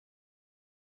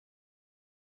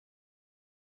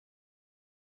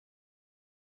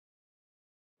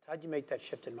How'd you make that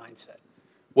shift in mindset?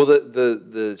 Well,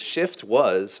 the shift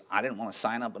was I didn't want to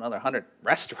sign up another 100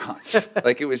 restaurants.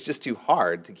 Like, it was just too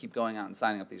hard to keep going out and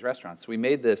signing up these restaurants. So we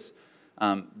made this,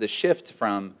 the shift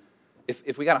from,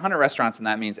 if we got 100 restaurants and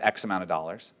that means X amount of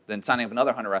dollars, then signing up another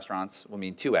 100 restaurants will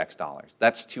mean 2X dollars.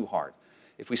 That's too hard.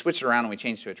 If we switch it around and we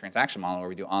change to a transaction model where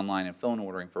we do online and phone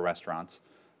ordering for restaurants,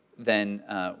 then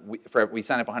we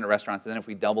sign up 100 restaurants, and then if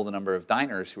we double the number of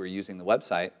diners who are using the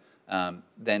website,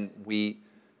 then we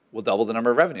will double the number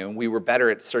of revenue. And we were better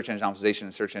at search engine optimization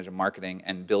and search engine marketing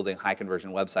and building high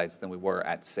conversion websites than we were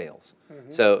at sales.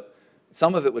 So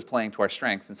some of it was playing to our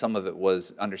strengths, and some of it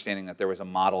was understanding that there was a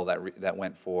model that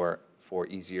went for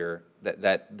easier,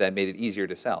 that made it easier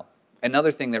to sell.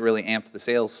 Another thing that really amped the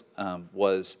sales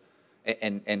was,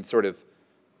 and sort of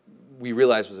we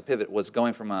realized was a pivot, was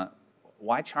going from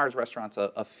why charge restaurants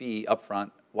a fee up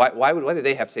front? Why do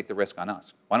they have to take the risk on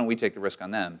us? Why don't we take the risk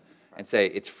on them and say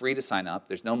it's free to sign up,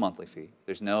 there's no monthly fee,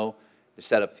 there's no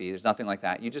setup fee, there's nothing like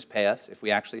that. You just pay us if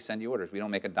we actually send you orders. We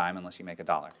don't make a dime unless you make a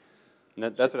dollar.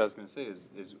 And that's what I was going to say is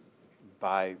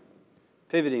by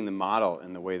pivoting the model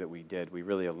in the way that we did, we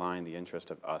really aligned the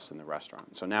interest of us and the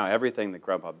restaurant. So now everything that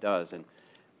Grubhub does,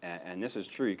 and this is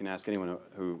true, you can ask anyone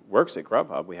who works at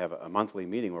Grubhub, we have a monthly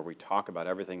meeting where we talk about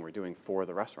everything we're doing for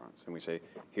the restaurants. And we say,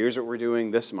 here's what we're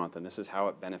doing this month, and this is how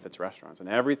it benefits restaurants. And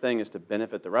everything is to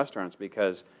benefit the restaurants,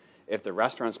 because if the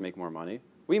restaurants make more money,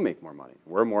 we make more money.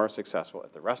 We're more successful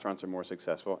if the restaurants are more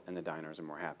successful and the diners are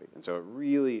more happy. And so it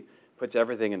really puts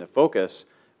everything into focus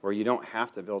where you don't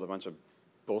have to build a bunch of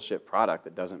bullshit product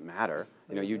that doesn't matter.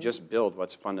 You know, you just build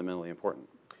what's fundamentally important.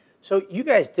 So you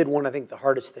guys did one, I think, the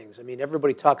hardest things. I mean,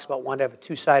 everybody talks about wanting to have a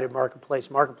two-sided marketplace.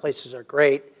 Marketplaces are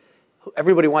great.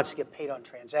 Everybody wants to get paid on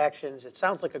transactions. It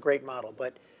sounds like a great model,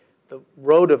 but the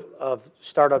road of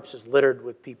startups is littered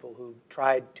with people who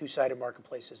tried two-sided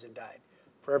marketplaces and died.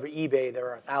 For every eBay, there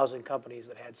are 1,000 companies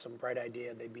that had some bright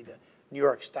idea. They'd be the New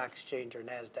York Stock Exchange or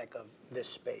NASDAQ of this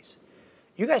space.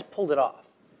 You guys pulled it off.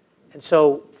 And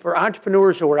so for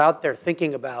entrepreneurs who are out there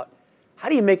thinking about how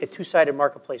do you make a two-sided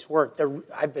marketplace work,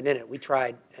 I've been in it. We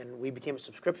tried, and we became a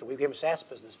subscription. We became a SaaS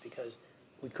business because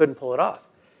we couldn't pull it off.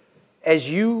 As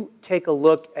you take a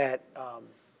look at,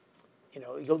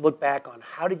 you look back on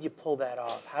how did you pull that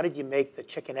off? How did you make the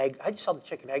chicken-egg? How did you solve the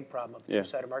chicken-egg problem of the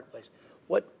two-sided marketplace?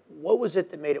 What was it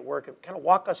that made it work? And kind of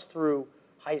walk us through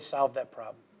how you solved that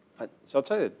problem. So I'll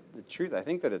tell you the truth. I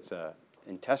think that it's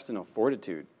intestinal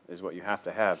fortitude is what you have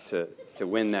to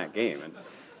win that game. And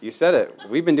you said it.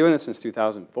 We've been doing this since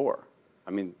 2004.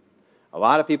 I mean, a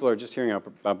lot of people are just hearing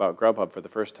about Grubhub for the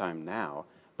first time now,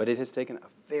 but it has taken a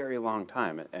very long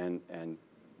time. And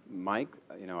Mike,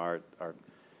 our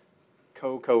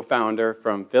co-founder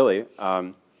from Philly,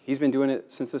 he's been doing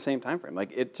it since the same time frame.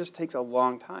 Like, it just takes a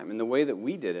long time. And the way that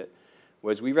we did it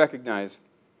was we recognized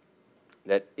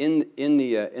that in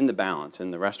the balance, in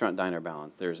the restaurant-diner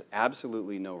balance, there's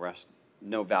absolutely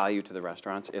no value to the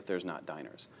restaurants if there's not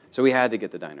diners. So we had to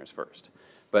get the diners first.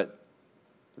 But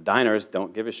the diners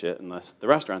don't give a shit unless the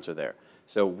restaurants are there.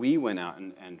 So we went out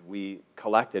and we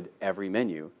collected every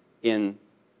menu in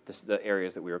the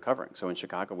areas that we were covering. So in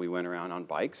Chicago, we went around on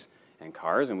bikes and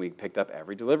cars, and we picked up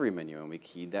every delivery menu, and we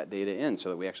keyed that data in so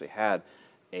that we actually had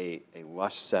a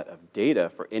lush set of data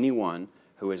for anyone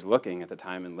who was looking at the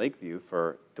time in Lakeview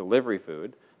for delivery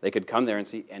food. They could come there and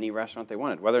see any restaurant they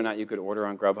wanted, whether or not you could order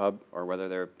on Grubhub or whether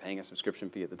they're paying a subscription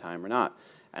fee at the time or not.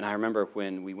 And I remember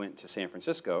when we went to San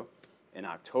Francisco in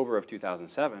October of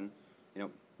 2007,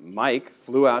 Mike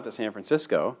flew out to San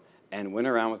Francisco and went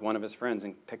around with one of his friends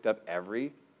and picked up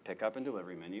every pickup and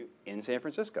delivery menu in San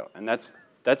Francisco. And that's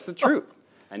the truth.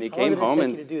 And he came home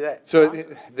and to do that? So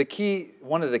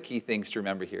one of the key things to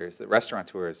remember here is that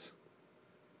restaurateurs,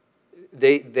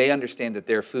 they understand that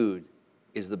their food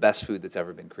is the best food that's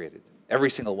ever been created. Every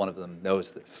single one of them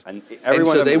knows this. And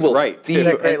everyone of them is right.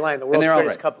 That great line, the world's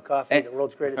greatest cup of coffee, the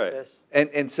world's greatest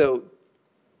this. And so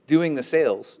doing the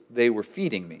sales, they were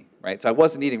feeding me, right? So I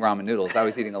wasn't eating ramen noodles. I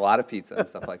was eating a lot of pizza and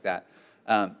stuff like that.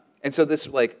 And so this,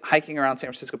 hiking around San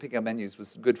Francisco picking up menus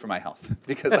was good for my health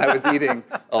because I was eating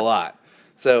a lot.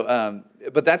 So,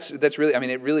 but that's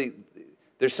really,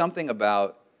 there's something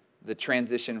about the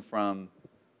transition from,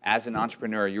 as an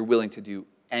entrepreneur, you're willing to do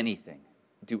anything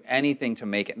to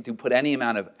make it, to put any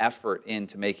amount of effort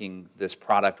into making this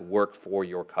product work for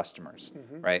your customers,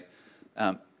 right?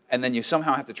 And then you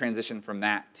somehow have to transition from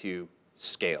that to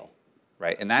scale,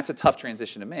 right? And that's a tough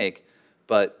transition to make,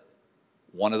 but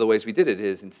one of the ways we did it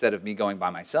is instead of me going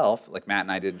by myself, like Matt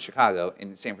and I did in Chicago,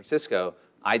 in San Francisco,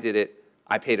 I did it,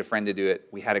 I paid a friend to do it,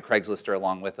 we had a Craigslist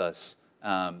along with us,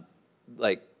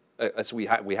 so we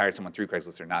hired someone through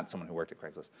Craigslist, or not someone who worked at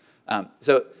Craigslist.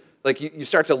 So like you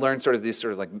start to learn sort of these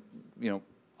sort of like,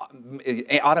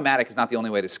 automatic is not the only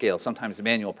way to scale. Sometimes the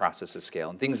manual processes scale.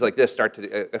 And things like this start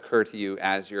to occur to you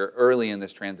as you're early in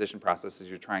this transition process, as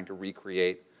you're trying to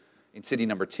recreate in city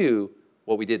number 2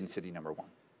 what we did in city number 1.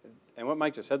 And what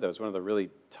Mike just said, though, is one of the really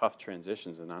tough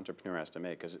transitions an entrepreneur has to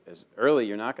make. Because as early,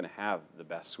 you're not going to have the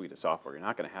best suite of software. You're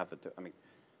not going to have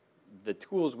the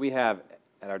tools we have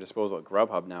at our disposal at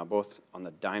GrubHub now, both on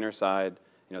the diner side,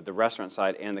 the restaurant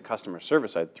side, and the customer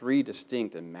service side, 3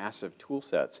 distinct and massive tool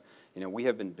sets. We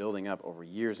have been building up over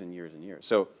years and years and years.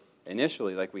 So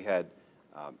initially, like we had,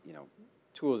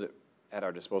 tools at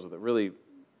our disposal that really,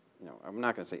 I'm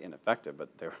not going to say ineffective, but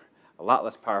they're a lot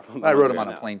less powerful than I wrote them on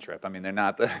a plane trip. I mean, they're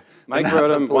not the. Mike wrote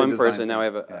them one person. Now we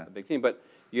have a big team, but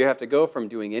you have to go from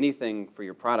doing anything for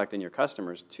your product and your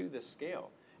customers to this scale,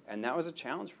 and that was a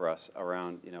challenge for us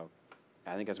around.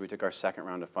 I think as we took our second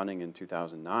round of funding in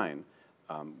 2009,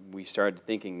 we started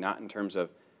thinking not in terms of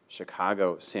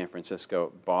Chicago, San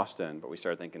Francisco, Boston, but we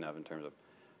started thinking of in terms of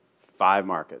 5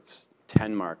 markets,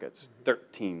 10 markets,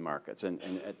 13 markets, and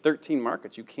at 13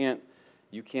 markets, you can't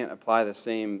apply the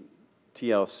same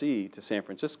TLC to San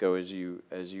Francisco as you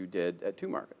did at 2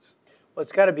 markets. Well,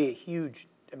 it's got to be a huge.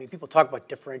 I mean, people talk about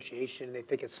differentiation, and they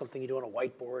think it's something you do on a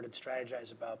whiteboard and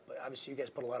strategize about. But obviously, you guys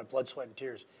put a lot of blood, sweat, and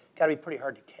tears. It's got to be pretty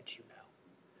hard to catch you now.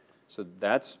 So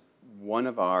that's one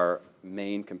of our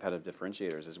main competitive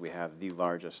differentiators is we have the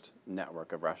largest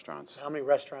network of restaurants. How many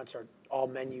restaurants are all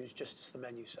menus, just the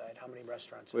menu side? How many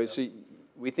restaurants? Well, so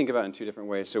we think about it in 2 different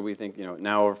ways. So we think,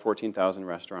 now over 14,000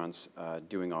 restaurants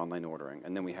doing online ordering,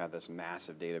 and then we have this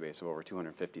massive database of over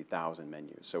 250,000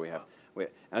 menus. So we have,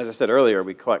 as I said earlier,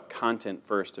 we collect content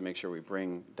first to make sure we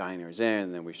bring diners in,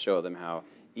 and then we show them how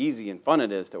easy and fun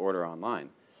it is to order online.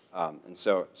 And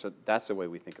so that's the way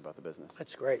we think about the business.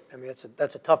 That's great. I mean,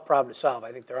 that's a tough problem to solve.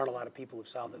 I think there aren't a lot of people who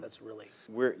solve it. That's really.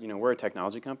 We're a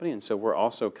technology company, and so we're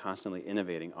also constantly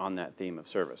innovating on that theme of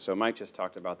service. So Mike just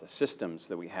talked about the systems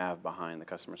that we have behind the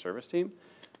customer service team,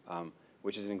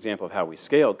 which is an example of how we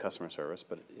scaled customer service,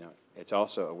 but it's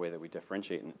also a way that we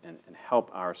differentiate and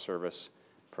help our service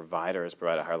providers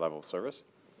provide a higher level of service.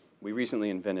 We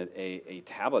recently invented a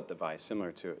tablet device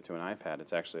similar to an iPad.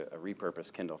 It's actually a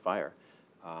repurposed Kindle Fire.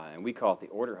 And we call it the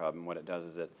Order Hub, and what it does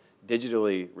is it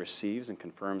digitally receives and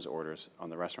confirms orders on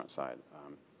the restaurant side.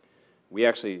 We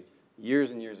actually,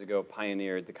 years and years ago,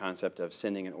 pioneered the concept of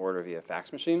sending an order via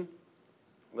fax machine.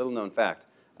 Little known fact,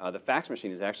 the fax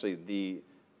machine is actually the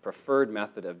preferred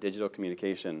method of digital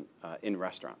communication in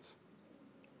restaurants.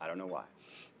 I don't know why.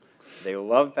 They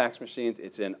love fax machines.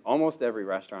 It's in almost every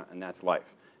restaurant, and that's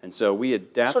life. And so we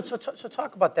adapt. So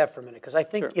talk about that for a minute, because I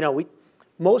think, Sure.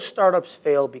 Most startups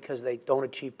fail because they don't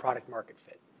achieve product market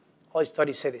fit. All these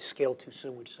studies say they scale too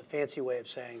soon, which is a fancy way of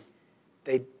saying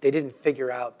they didn't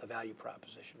figure out the value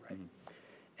proposition, right? Mm-hmm.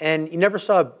 And you never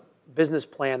saw a business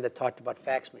plan that talked about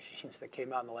fax machines that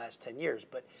came out in the last 10 years.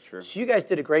 But Sure. So you guys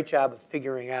did a great job of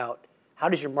figuring out how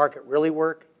does your market really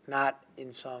work, not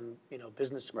in some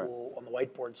business school on the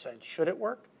whiteboard sense, should it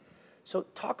work? So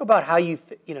talk about how you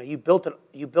built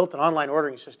an online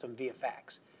ordering system via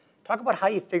fax. Talk about how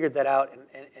you figured that out,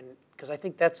 and because I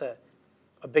think that's a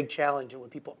big challenge when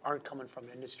people aren't coming from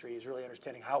the industry is really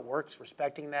understanding how it works,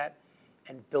 respecting that,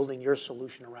 and building your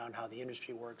solution around how the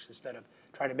industry works instead of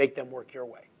trying to make them work your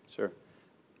way. Sure.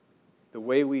 The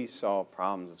way we solve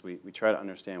problems is we try to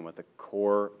understand what the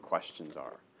core questions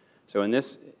are. So in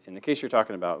the case you're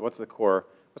talking about, what's the core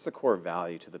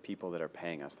value to the people that are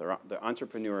paying us, the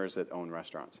entrepreneurs that own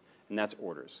restaurants, and that's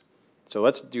orders. So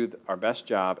let's do our best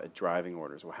job at driving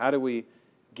orders. Well, how do we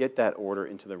get that order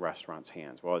into the restaurant's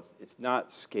hands? Well, it's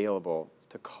not scalable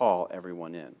to call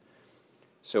everyone in.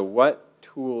 So what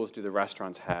tools do the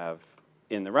restaurants have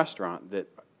in the restaurant that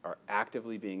are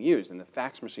actively being used? And the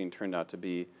fax machine turned out to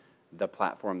be the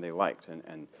platform they liked.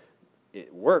 And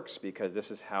it works because this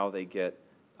is how they get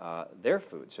their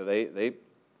food. So they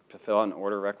fill out an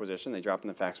order requisition, they drop in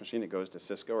the fax machine, it goes to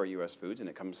Cisco or US Foods, and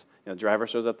it comes, the driver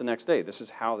shows up the next day. This is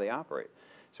how they operate.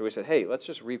 So we said, hey, let's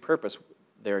just repurpose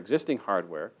their existing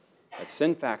hardware, let's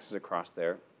send faxes across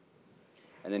there,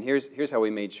 and then here's how we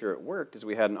made sure it worked, is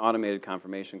we had an automated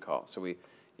confirmation call. So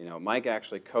Mike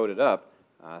actually coded up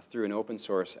through an open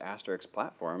source Asterisk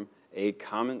platform a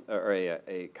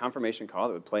confirmation call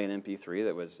that would play an MP3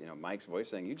 that was Mike's voice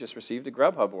saying, you just received a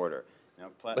GrubHub order.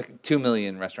 Like 2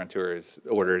 million restaurateurs'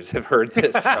 orders have heard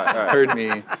this, heard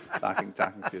me talking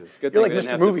to this. Good You're thing like we didn't Mr.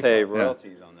 have Movie to pay fan.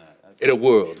 royalties on that. In a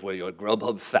world where your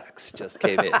GrubHub fax just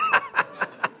came in.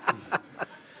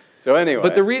 So anyway.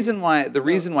 But the reason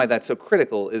why that's so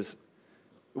critical is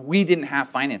we didn't have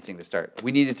financing to start.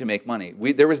 We needed to make money.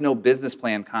 There was no business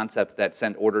plan concept that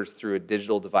sent orders through a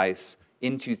digital device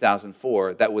in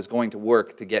 2004 that was going to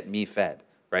work to get me fed,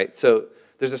 right? So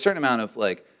there's a certain amount of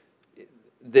like,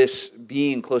 this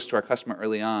being close to our customer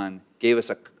early on gave us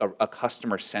a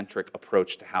customer-centric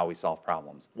approach to how we solve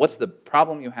problems. What's the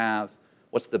problem you have?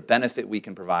 What's the benefit we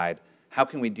can provide? How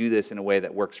can we do this in a way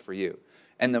that works for you?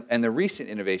 And the recent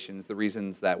innovations, the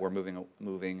reasons that we're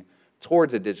moving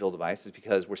towards a digital device is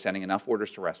because we're sending enough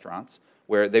orders to restaurants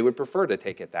where they would prefer to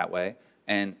take it that way.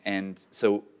 And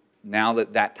so now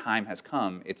that that time has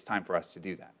come, it's time for us to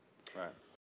do that. Right.